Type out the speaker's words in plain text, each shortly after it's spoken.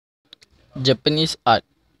Japanese art.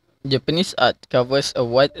 Japanese art covers a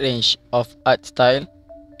wide range of art style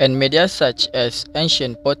and media such as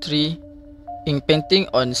ancient pottery, ink painting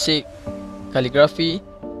on silk, calligraphy,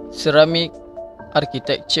 ceramic,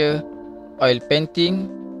 architecture, oil painting,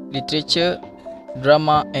 literature,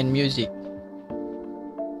 drama, and music.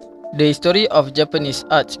 The history of Japanese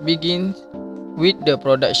art begins with the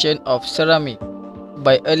production of ceramic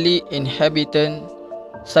by early inhabitants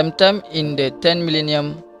sometime in the 10th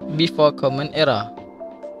millennium before Common Era.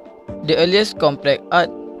 The earliest complex art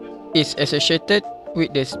is associated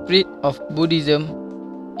with the spread of Buddhism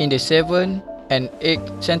in the 7th and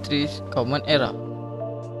 8th centuries Common Era.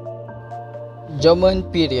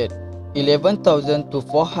 Jomon period 11,000 to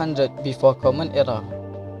 400 before Common Era.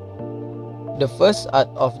 The first art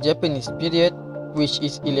of Japanese period, which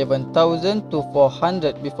is 11,000 to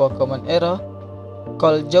 400 before Common Era,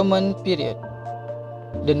 called Jomon period.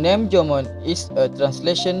 The name Jomon is a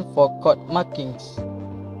translation for court markings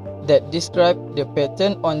that describe the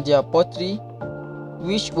pattern on their pottery,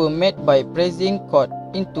 which were made by pressing cord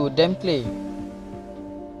into damp clay.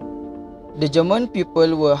 The Jomon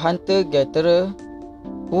people were hunter-gatherers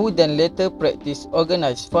who then later practiced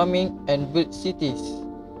organized farming and built cities.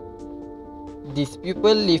 These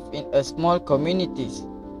people live in a small communities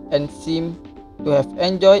and seem to have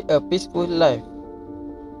enjoyed a peaceful life,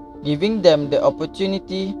 giving them the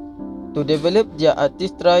opportunity to develop their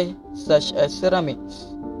artistry such as ceramics.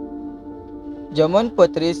 Jomon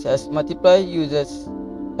potteries has multiple uses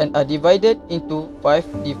and are divided into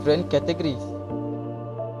 5 different categories.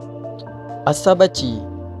 Asabachi.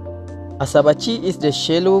 Asabachi is the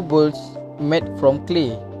shallow bowls made from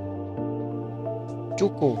clay.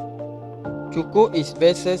 Chuko. Chuko is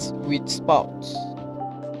vessels with spouts.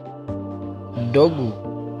 Dogu.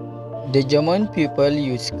 The Jomon people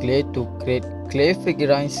use clay to create clay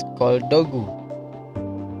figurines called dogu.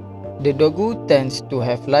 The dogu tends to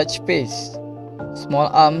have large face,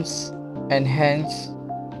 small arms and hands,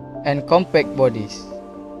 and compact bodies.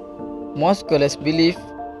 Most scholars believe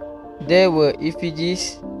they were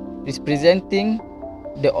effigies representing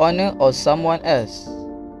the honor of someone else.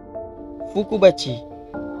 Fukubachi.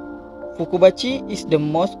 Fukubachi is the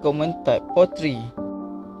most common type pottery.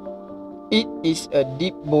 It is a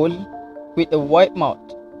deep bowl with a wide mouth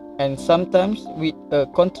and sometimes with a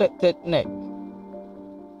contracted neck.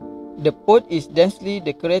 The pot is densely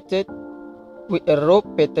decorated with a rope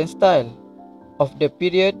pattern style of the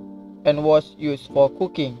period and was used for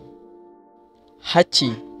cooking.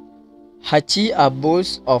 Hachi. Hachi are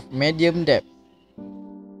bowls of medium depth.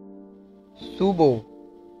 Subo.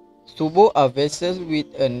 Subo are vessels with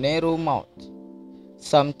a narrow mouth,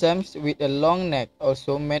 sometimes with a long neck,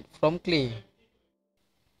 also made from clay.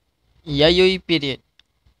 Yayoi period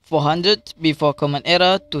 400 before Common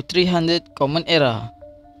Era to 300 Common Era.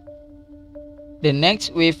 The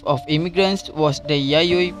next wave of immigrants was the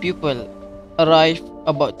Yayoi people, arrived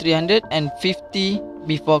about 350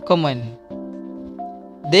 before Common.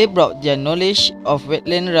 They brought their knowledge of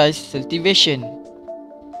wetland rice cultivation,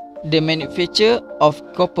 the manufacture of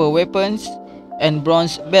copper weapons and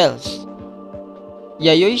bronze bells.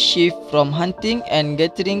 Yayoi shift from hunting and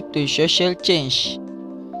gathering to social change,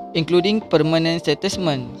 including permanent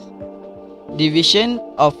settlements, division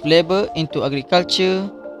of labor into agriculture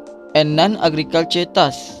and non-agriculture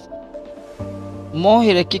tasks, more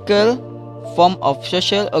hierarchical form of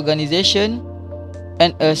social organization,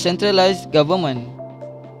 and a centralized government.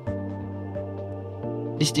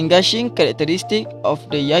 Distinguishing characteristics of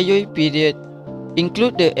the Yayoi period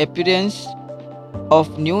include the appearance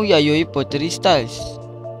of new Yayoi pottery styles.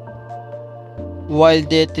 While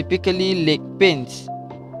they typically lack paints,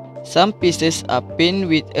 some pieces are painted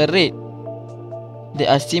with a red. They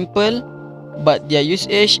are simple, but their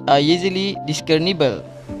usage are easily discernible.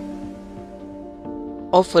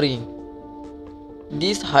 Offering.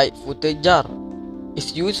 This hide-footed jar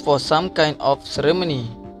is used for some kind of ceremony,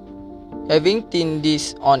 having tin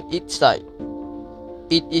discs on each side.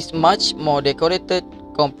 It is much more decorated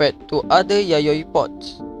compared to other Yayoi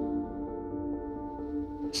pots.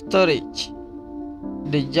 Storage.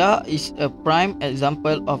 The jar is a prime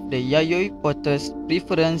example of the Yayoi potter's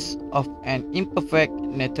preference of an imperfect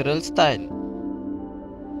natural style.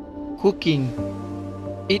 Cooking.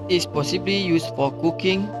 It is possibly used for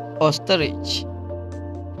cooking or storage.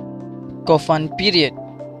 Kofun period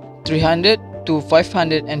 300 to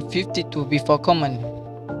 552 before Common.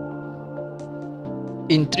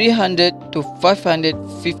 In 300 to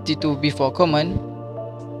 552 before Common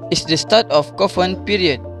is the start of Kofun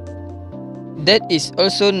period, that is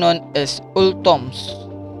also known as Old Tombs.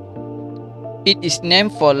 It is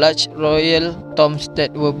named for large royal tombs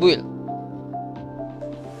that were built.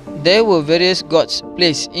 There were various gods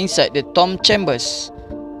placed inside the tomb chambers,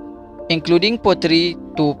 including pottery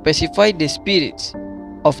to pacify the spirits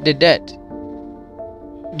of the dead.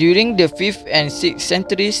 During the 5th and 6th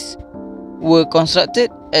centuries, were constructed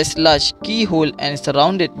as large keyhole and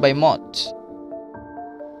surrounded by moats.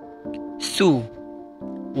 Su.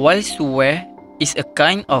 While suware is a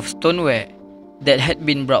kind of stoneware that had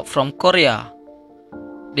been brought from Korea,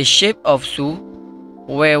 the shape of su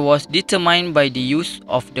ware was determined by the use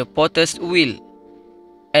of the potter's wheel,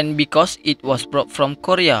 and because it was brought from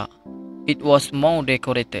Korea, it was more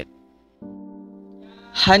decorated.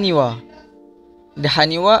 Haniwa. The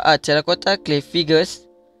haniwa are terracotta clay figures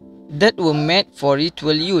that were made for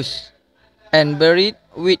ritual use and buried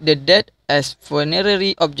with the dead as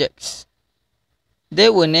funerary objects. They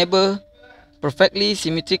were never perfectly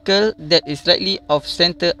symmetrical, that is slightly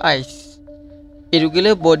off-center eyes,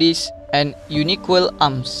 irregular bodies, and unequal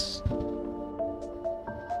arms.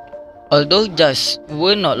 Although jars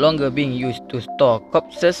were no longer being used to store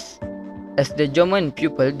corpses as the German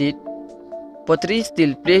people did, pottery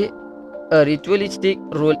still played a ritualistic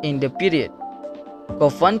role in the period.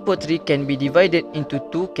 Kofan pottery can be divided into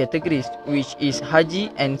two categories, which is Haji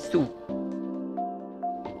and Su.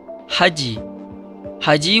 Haji.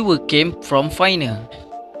 Haji came from finer,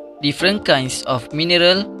 different kinds of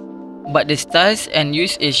mineral, but the styles and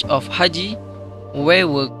usage of Haji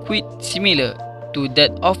were quite similar to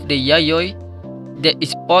that of the Yayoi, that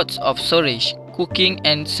is pots of storage, cooking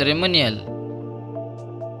and ceremonial.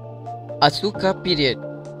 Asuka period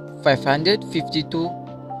 552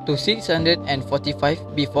 to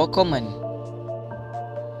 645 before Common.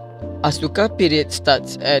 Asuka period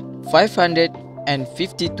starts at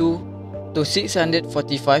 552 to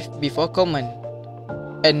 645 before Common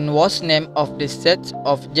and was named of the set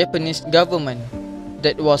of Japanese government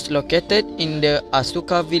that was located in the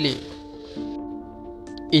Asuka village.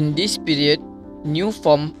 In this period, new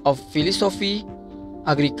form of philosophy,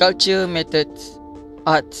 agriculture methods,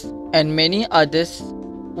 arts, and many others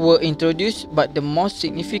were introduced, but the most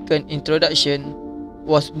significant introduction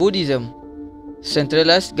was Buddhism,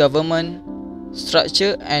 centralized government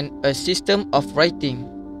structure, and a system of writing.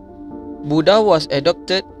 Buddha was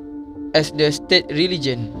adopted as the state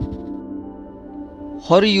religion.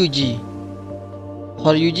 Horyuji.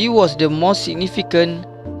 Horyuji was the most significant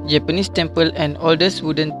Japanese temple and oldest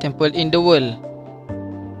wooden temple in the world.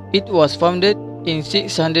 It was founded in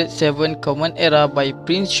 607 Common Era by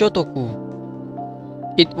Prince Shotoku.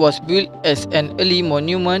 It was built as an early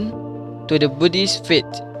monument to the Buddhist faith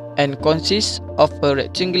and consists of a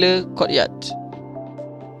rectangular courtyard.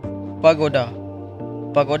 Pagoda.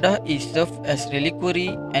 Pagoda is served as reliquary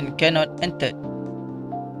and cannot enter.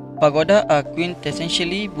 Pagoda are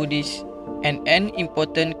quintessentially Buddhist and an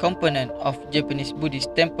important component of Japanese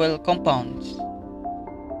Buddhist temple compounds.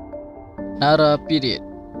 Nara period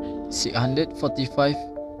 645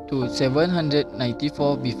 to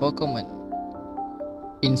 794 before Common.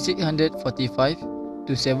 In 645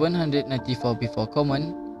 to 794 before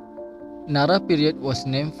Common, Nara period was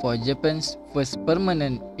named for Japan's first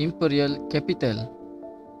permanent imperial capital,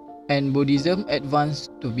 and Buddhism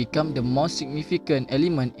advanced to become the most significant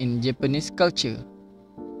element in Japanese culture.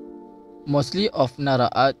 Mostly of Nara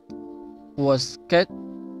art was cat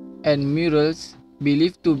and murals,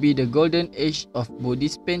 believed to be the golden age of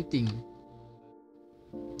Buddhist painting.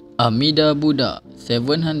 Amida Buddha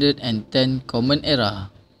 710 Common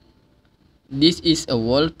Era. This is a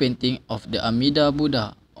wall painting of the Amida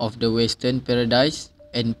Buddha of the Western Paradise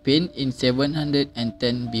and painted in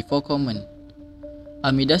 710 before Common.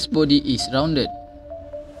 Amida's body is rounded,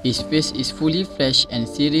 his face is fully fleshed and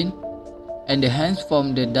serene, and the hands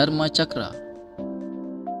form the Dharma Chakra.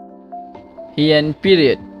 Heian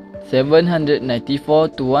period 794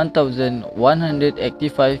 to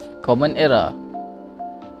 1185 Common Era.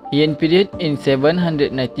 Heian period in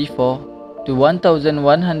 794 to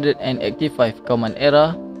 1185 Common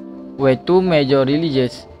Era, where two major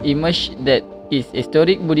religions emerged, that is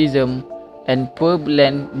historic Buddhism and Pearl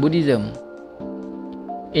Land Buddhism.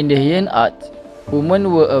 In the Heian art,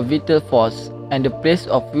 women were a vital force, and the place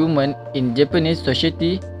of women in Japanese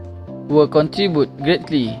society were contribute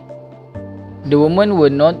greatly. The women were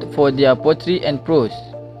known for their poetry and prose.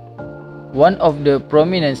 One of the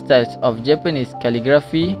prominent styles of Japanese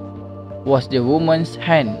calligraphy was the woman's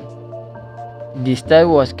hand. This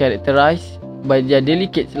style was characterized by their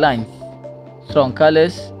delicate lines, strong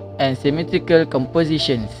colors, and symmetrical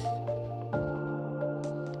compositions.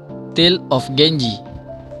 Tale of Genji,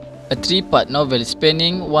 a three-part novel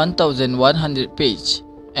spanning 1,100 pages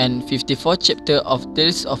and 54 chapters of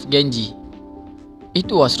Tales of Genji. It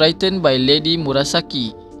was written by Lady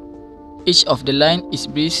Murasaki. Each of the line is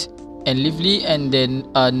brisk and lively, and there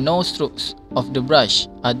are no strokes of the brush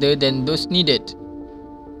other than those needed.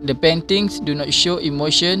 The paintings do not show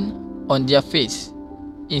emotion on their face,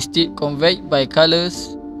 instead conveyed by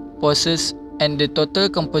colors, poses, and the total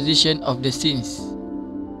composition of the scenes.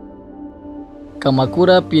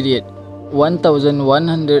 Kamakura period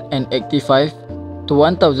 1185 to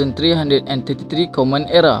 1333 Common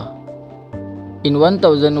Era. In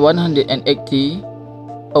 1180,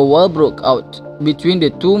 a war broke out between the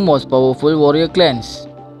two most powerful warrior clans,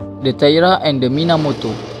 the Taira and the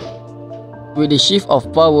Minamoto. With the shift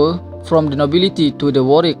of power from the nobility to the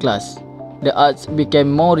warrior class, the arts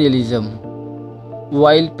became more realism.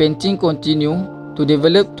 While painting continued to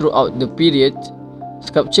develop throughout the period,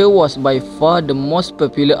 sculpture was by far the most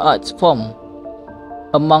popular art form.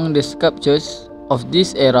 Among the sculptures of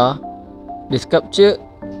this era, the sculpture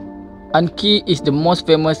Anki is the most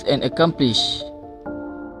famous and accomplished.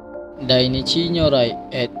 Dainichi Nyorai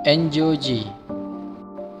at Enjoji.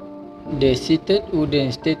 The seated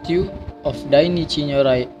wooden statue of Dainichi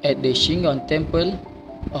Nyorai at the Shingon Temple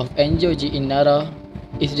of Enjoji in Nara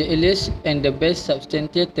is the earliest and the best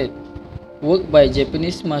substantiated work by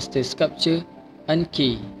Japanese master sculptor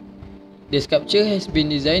Anki. The sculpture has been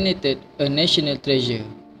designated a national treasure.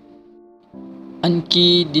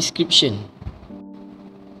 Anki description.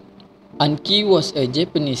 Anki was a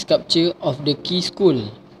Japanese sculpture of the Ki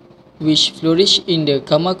school, which flourished in the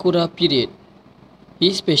Kamakura period.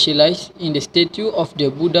 He specialized in the statue of the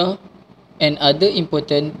Buddha and other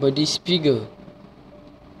important Buddhist figures.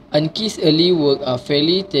 Anki's early work are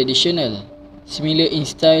fairly traditional, similar in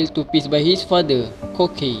style to pieces by his father,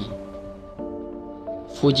 Kokei.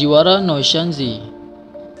 Fujiwara no Shanzi.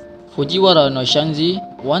 Fujiwara no Shanzi,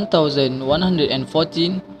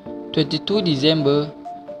 1114, 22 December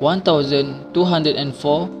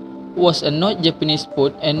 1204, was a North Japanese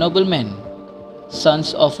poet and nobleman,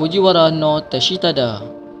 sons of Fujiwara no Tashitada.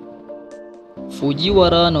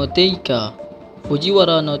 Fujiwara no Teika.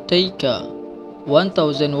 Fujiwara no Teika,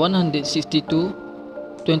 1162,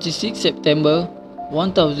 26 September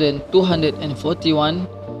 1241,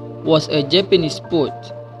 was a Japanese poet,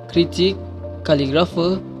 critic,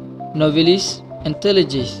 calligrapher, novelist,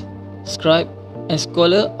 anthologist, scribe, and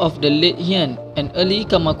scholar of the late Heian and early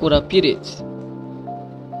Kamakura periods.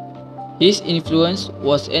 His influence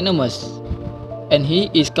was enormous, and he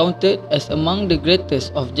is counted as among the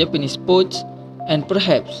greatest of Japanese poets and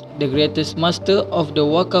perhaps the greatest master of the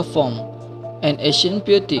waka form, an ancient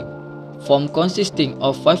poetic form consisting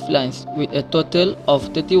of 5 lines with a total of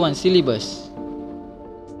 31 syllables.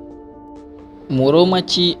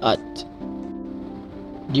 Muromachi art.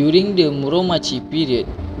 During the Muromachi period,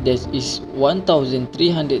 that is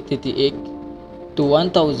 1338 to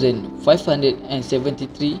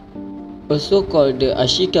 1573, also called the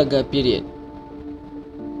Ashikaga period,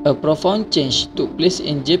 a profound change took place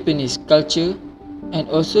in Japanese culture, and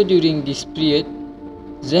also during this period,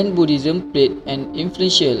 Zen Buddhism played an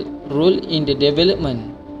influential role in the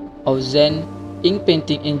development of Zen ink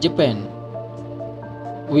painting in Japan.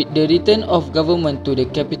 With the return of government to the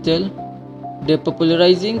capital, the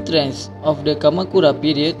popularizing trends of the Kamakura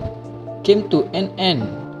period came to an end,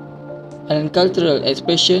 and cultural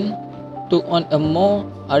expression took on a more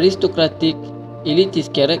aristocratic,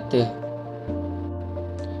 elitist character.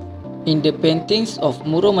 In the paintings of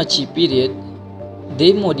Muromachi period,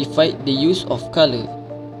 they modified the use of color.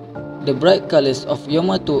 The bright colors of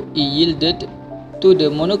Yamato yielded to the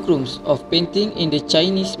monochromes of painting in the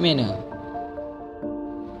Chinese manner.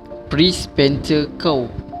 Priest painter Kou.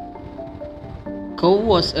 Kou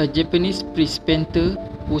was a Japanese priest painter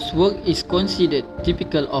whose work is considered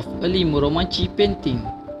typical of early Muromachi painting.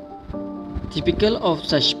 Typical of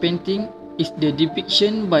such painting is the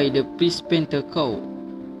depiction by the priest painter Kou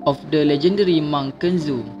of the legendary monk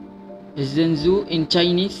Kenzu, Zenzu in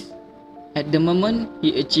Chinese, at the moment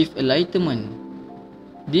he achieved enlightenment.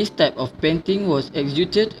 This type of painting was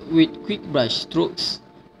executed with quick brush strokes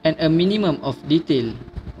and a minimum of detail.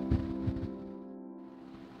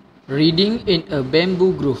 Reading in a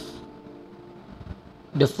bamboo grove.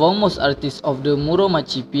 The foremost artists of the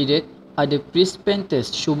Muromachi period are the priest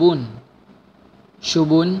painters Shobun.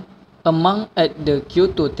 Shobun, a monk at the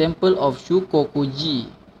Kyoto temple of Shukokuji,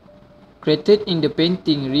 created in the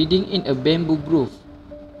painting Reading in a Bamboo Grove,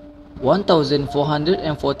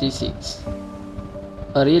 1446,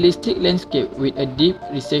 a realistic landscape with a deep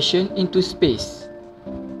recession into space,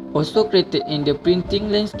 also created in the printing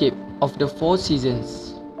landscape of the Four Seasons.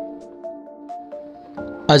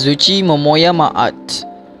 Azuchi Momoyama art.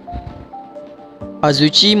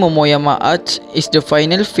 Azuchi Momoyama art is the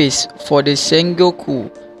final phase for the Sengoku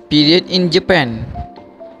period in Japan.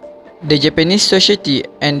 The Japanese society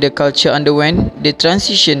and the culture underwent the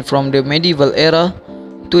transition from the medieval era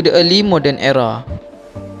to the early modern era.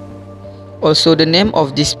 Also, the name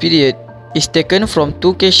of this period is taken from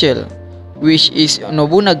two castles, which is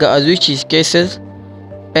Nobunaga Azuchi's castle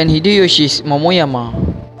and Hideyoshi's Momoyama.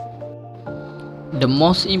 The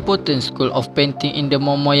most important school of painting in the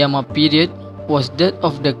Momoyama period was that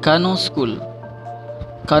of the Kano school.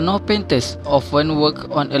 Kano painters often work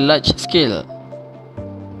on a large scale,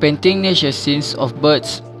 painting nature scenes of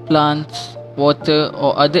birds, plants, water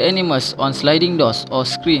or other animals on sliding doors or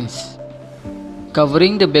screens,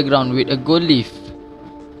 covering the background with a gold leaf.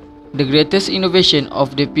 The greatest innovation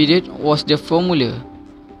of the period was the formula,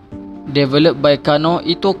 developed by Kano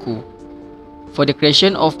Itoku, for the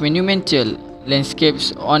creation of monumental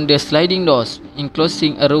landscapes on the sliding doors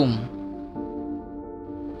enclosing a room.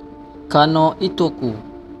 Kano Itoku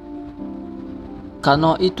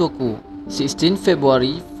 16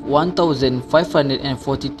 February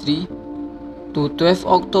 1543 to 12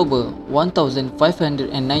 October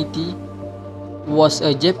 1590 was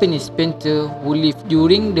a Japanese painter who lived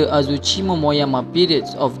during the Azuchi Momoyama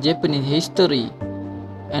periods of Japanese history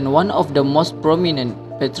and one of the most prominent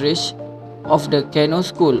patriarchs of the Kano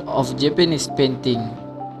school of Japanese painting.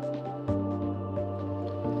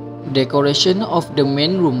 Decoration of the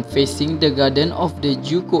main room facing the garden of the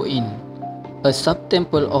Juko-in, a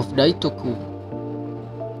sub-temple of Daitoku.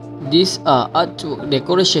 These are artwork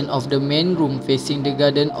decoration of the main room facing the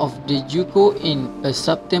garden of the Juko-in, a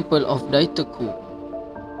sub-temple of Daitoku.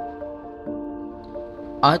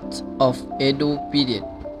 Art of Edo period.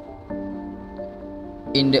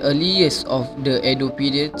 In the early years of the Edo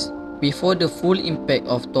period, before the full impact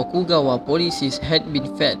of Tokugawa policies had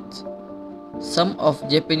been felt, some of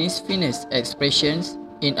Japanese finest expressions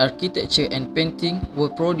in architecture and painting were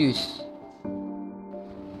produced.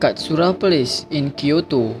 Katsura Palace in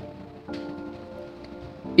Kyoto.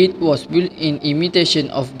 It was built in imitation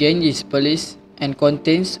of Genji's palace and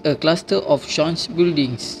contains a cluster of Shon's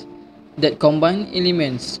buildings that combine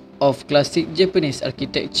elements of classic Japanese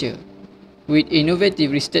architecture with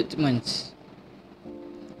innovative restatements.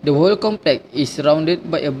 The whole complex is surrounded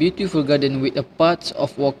by a beautiful garden with a path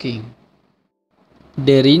of walking.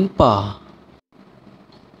 Derinpa.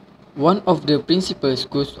 One of the principal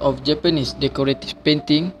schools of Japanese decorative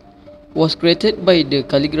painting was created by the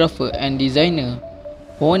calligrapher and designer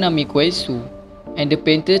Honami Koetsu and the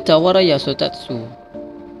painter Tawaraya Sotatsu.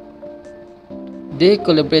 They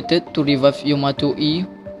collaborated to revive Yamato-e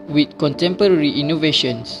with contemporary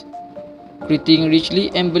innovations, creating richly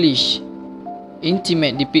embellished,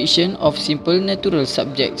 intimate depiction of simple natural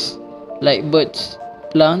subjects like birds,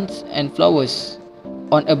 plants and flowers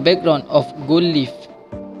on a background of gold leaf.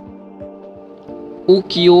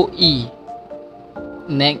 Ukiyo-e.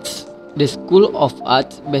 Next, the school of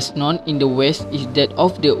art best known in the West is that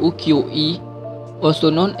of the ukiyo-e, also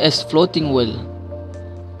known as floating world,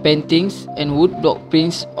 paintings and woodblock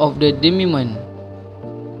prints of the demiurge,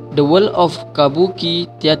 the world of Kabuki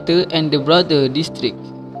theatre and the Brother District.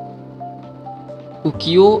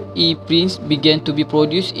 Ukiyo-e prints began to be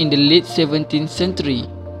produced in the late 17th century,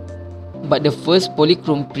 but the first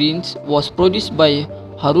polychrome print was produced by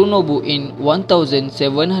Harunobu in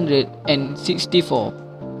 1764.